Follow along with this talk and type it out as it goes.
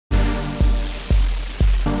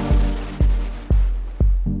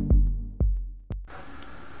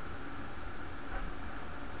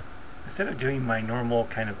Instead of doing my normal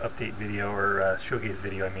kind of update video or showcase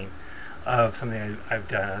video, of something I've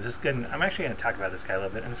done, I'm actually going to talk about this guy a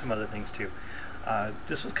little bit and some other things too.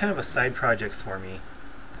 This was kind of a side project for me,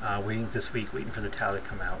 waiting for the towel to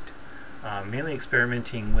come out. Mainly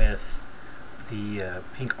experimenting with the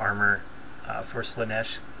pink armor for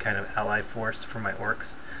Slannesh, kind of ally force for my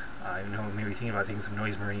orcs. Maybe thinking about things of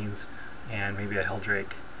Noise Marines and maybe a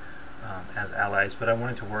Helldrake as allies, but I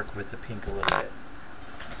wanted to work with the pink a little bit.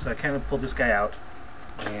 So I kind of pulled this guy out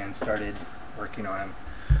and started working on him.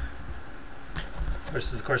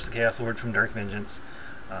 This is, of course, the Chaos Lord from Dark Vengeance.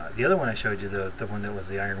 The other one I showed you, the one that was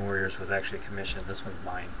the Iron Warriors, was actually a commission. This one's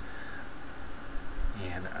mine.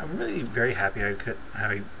 And I'm really very happy how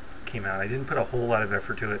he came out. I didn't put a whole lot of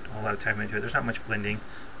effort to it, a whole lot of time into it. There's not much blending.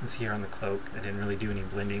 You can see here on the cloak, I didn't really do any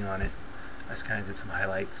blending on it. I just kind of did some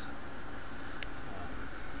highlights.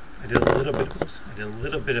 I did a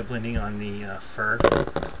little bit of blending on the fur,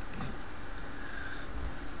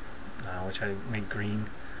 which I made green,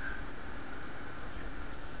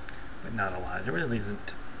 but not a lot. It really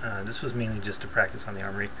isn't. This was mainly just to practice on the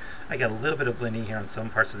armory. I got a little bit of blending here on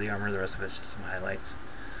some parts of the armor. The rest of it's just some highlights.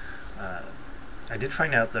 I did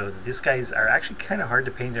find out though that these guys are actually kind of hard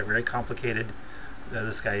to paint. They're very complicated.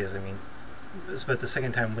 This guy is. But the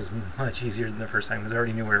second time was much easier than the first time because I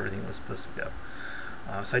already knew where everything was supposed to go.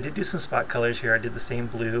 So I did do some spot colors here. I did the same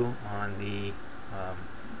blue on the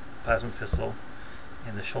plasma pistol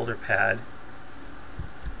and the shoulder pad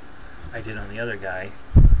I did on the other guy,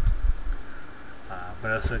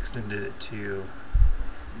 but I also extended it to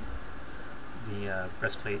the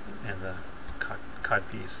breastplate and the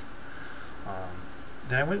codpiece.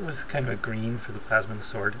 Then I went with kind of a green for the plasma and the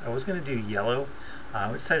sword. I was going to do yellow.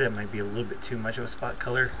 I decided that might be a little bit too much of a spot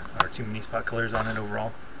color, or too many spot colors on it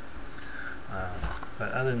overall.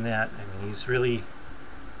 But other than that, I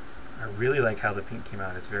really like how the pink came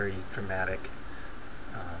out. It's very dramatic,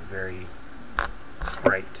 very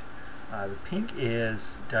bright. The pink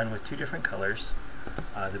is done with two different colors.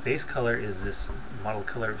 The base color is this model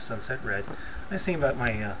color of Sunset Red. Nice thing about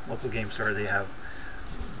my local game store, they have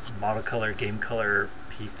model color, game color,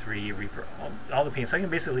 P3, Reaper, all the paints. So I can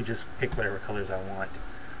basically just pick whatever colors I want.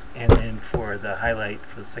 And then for the highlight,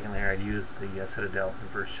 for the second layer, I'd use the Citadel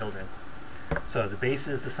and Burst Children. So the base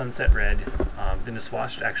is the Sunset Red, then it's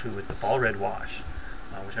washed actually with the Ball Red wash,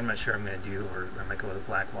 which I'm not sure I'm going to do, or I might go with a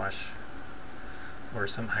black wash or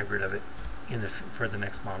some hybrid of it for the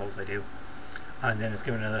next models I do. And then it's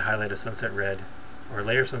given another highlight of Sunset Red, or a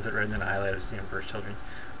layer of Sunset Red, and then a highlight of Burst Children.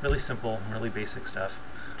 Really simple, really basic stuff.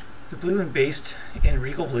 The blue and based in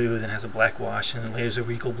Regal Blue, then has a black wash, and then layers of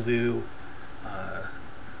Regal Blue,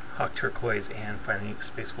 Hawk Turquoise, and finally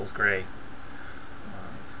Space Wolves Gray.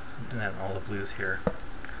 And then all the blues here.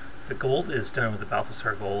 The gold is done with the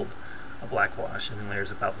Balthasar Gold, a black wash, and then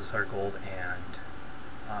layers of Balthasar Gold and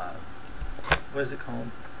what is it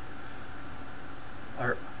called?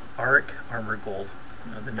 Auric Armor Gold,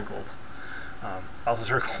 the new golds.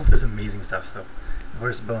 Balthasar Gold is amazing stuff. So, of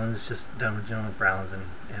course, bones just done with general browns and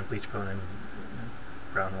bleach bone and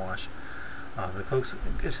brown wash. The cloaks,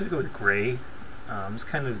 I should go with gray. It's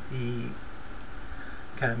kind of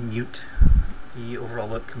mute the overall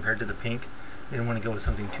look compared to the pink. I didn't want to go with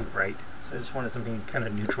something too bright, so I just wanted something kind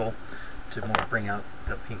of neutral to more bring out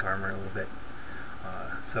the pink armor a little bit.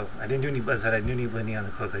 So I didn't do any blending on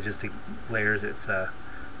the clothes. I just did layers. Its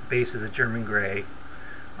base is a German gray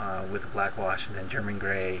with a black wash, and then German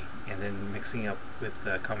gray, and then mixing up with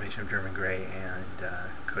a combination of German gray and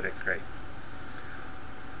Codex gray.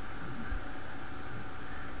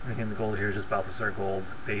 And again, the gold here is just Balthasar Gold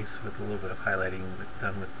base with a little bit of highlighting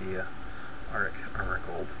done with the Auric Armor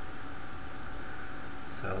Gold.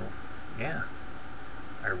 So, yeah.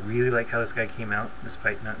 I really like how this guy came out,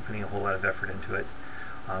 despite not putting a whole lot of effort into it.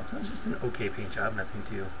 So it's just an okay paint job, nothing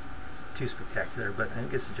too spectacular, but I think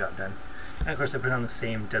it gets the job done. And of course I put on the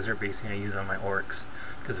same desert basing I use on my orcs,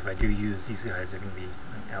 because if I do use these guys, they're going to be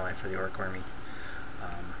an ally for the orc army.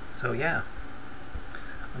 So yeah,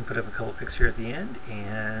 I'm going to put up a couple pics here at the end,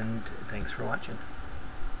 and thanks for watching.